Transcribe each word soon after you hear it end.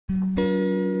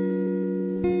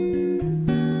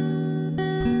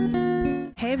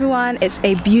everyone, it's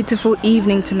a beautiful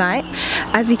evening tonight.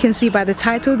 As you can see by the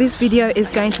title, this video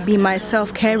is going to be my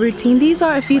self-care routine. These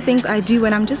are a few things I do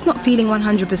when I'm just not feeling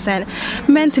 100%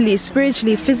 mentally,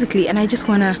 spiritually, physically, and I just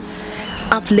want to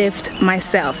uplift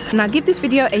myself. Now give this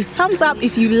video a thumbs up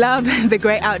if you love the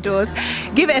great outdoors.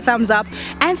 Give it a thumbs up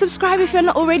and subscribe if you're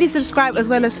not already subscribed, as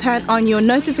well as turn on your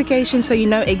notifications so you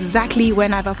know exactly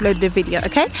when I've uploaded a video,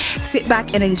 okay? Sit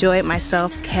back and enjoy my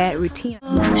self-care routine.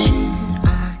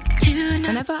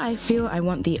 Whenever I feel I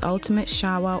want the ultimate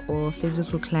shower or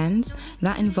physical cleanse,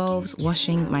 that involves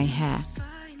washing my hair.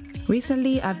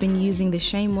 Recently, I've been using the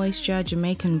Shea Moisture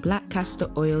Jamaican Black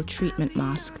Castor Oil Treatment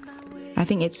Mask. I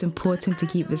think it's important to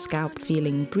keep the scalp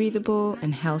feeling breathable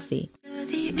and healthy.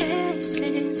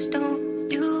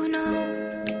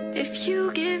 If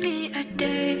you give me a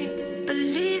day,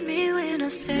 believe me when I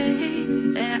say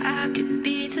that I could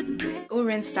be the prince. All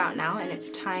rinsed out now, and it's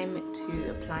time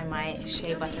to apply my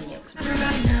shea butter mix.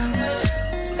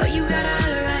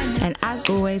 And as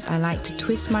always, I like to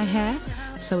twist my hair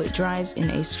so it dries in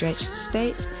a stretched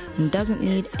state and doesn't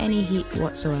need any heat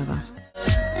whatsoever.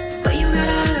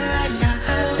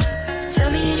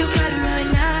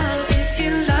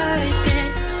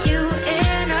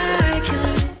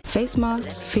 Face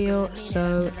masks feel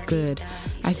so good.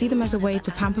 I see them as a way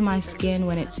to pamper my skin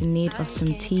when it's in need of some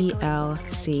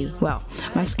TLC. Well,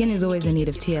 my skin is always in need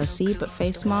of TLC, but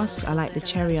face masks are like the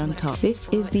cherry on top. This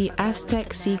is the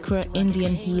Aztec Secret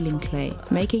Indian Healing Clay.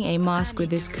 Making a mask with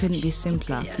this couldn't be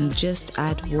simpler. You just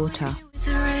add water.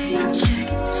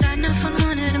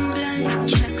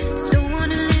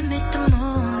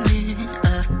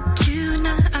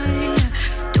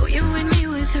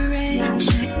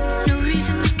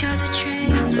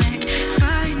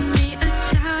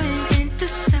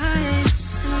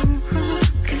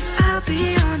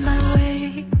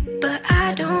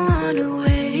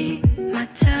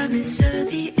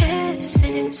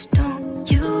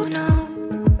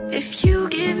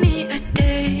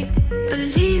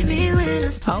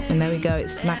 Oh, and there we go,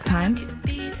 it's snack time.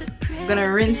 I'm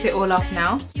gonna rinse it all off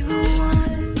now.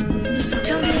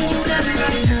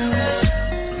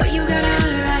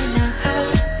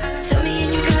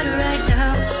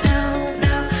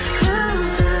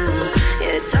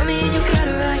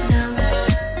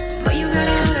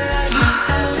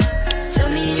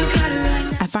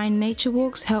 Nature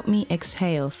walks help me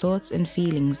exhale thoughts and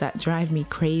feelings that drive me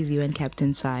crazy when kept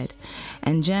inside,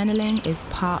 and journaling is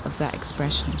part of that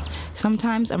expression.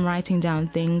 Sometimes I'm writing down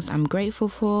things I'm grateful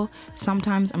for,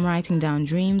 sometimes I'm writing down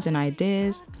dreams and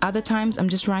ideas, other times I'm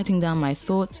just writing down my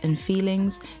thoughts and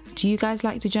feelings. Do you guys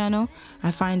like to journal?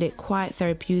 I find it quite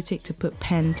therapeutic to put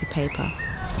pen to paper.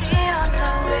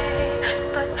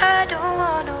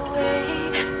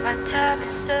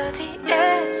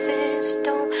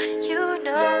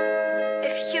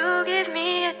 If you give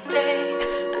me a day,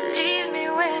 believe me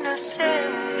when I say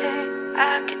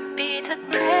I could be the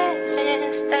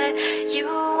presence that you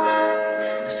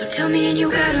want. So tell me and you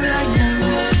got it right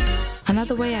now.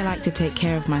 Another way I like to take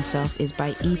care of myself is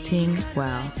by eating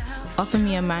well. Offer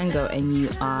me a mango and you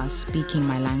are speaking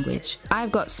my language.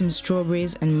 I've got some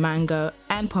strawberries and mango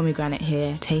and pomegranate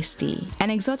here. Tasty. An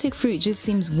exotic fruit just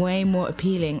seems way more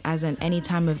appealing as an any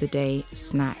time of the day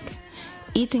snack.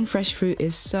 Eating fresh fruit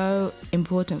is so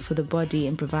important for the body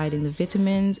in providing the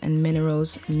vitamins and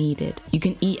minerals needed. You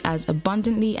can eat as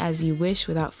abundantly as you wish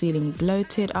without feeling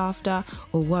bloated after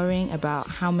or worrying about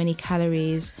how many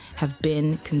calories have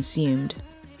been consumed.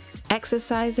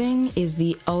 Exercising is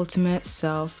the ultimate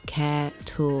self-care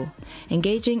tool.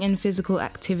 Engaging in physical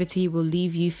activity will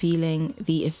leave you feeling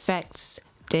the effects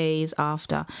days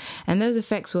after, and those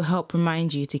effects will help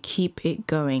remind you to keep it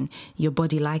going. Your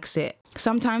body likes it.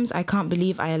 Sometimes I can't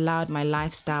believe I allowed my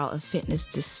lifestyle of fitness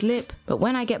to slip, but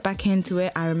when I get back into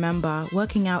it, I remember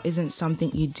working out isn't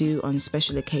something you do on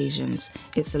special occasions.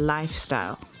 It's a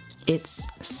lifestyle. It's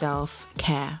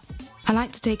self-care. I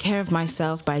like to take care of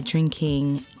myself by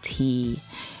drinking tea.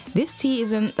 This tea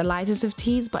isn't the lightest of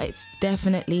teas, but it's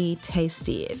definitely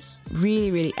tasty. It's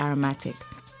really aromatic.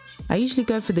 I usually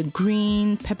go for the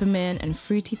green, peppermint and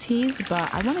fruity teas,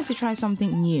 but I wanted to try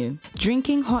something new.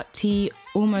 Drinking hot tea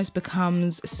almost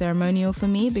becomes ceremonial for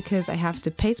me because I have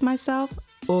to pace myself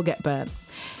or get burnt.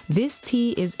 This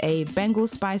tea is a Bengal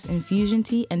spice infusion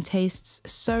tea and tastes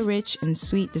so rich and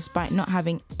sweet despite not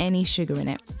having any sugar in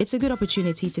it. It's a good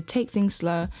opportunity to take things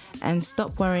slow and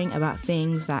stop worrying about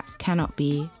things that cannot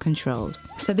be controlled.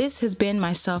 So this has been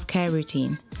my self-care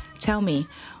routine. Tell me,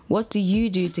 what do you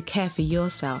do to care for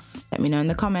yourself? Let me know in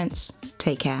the comments.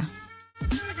 Take care.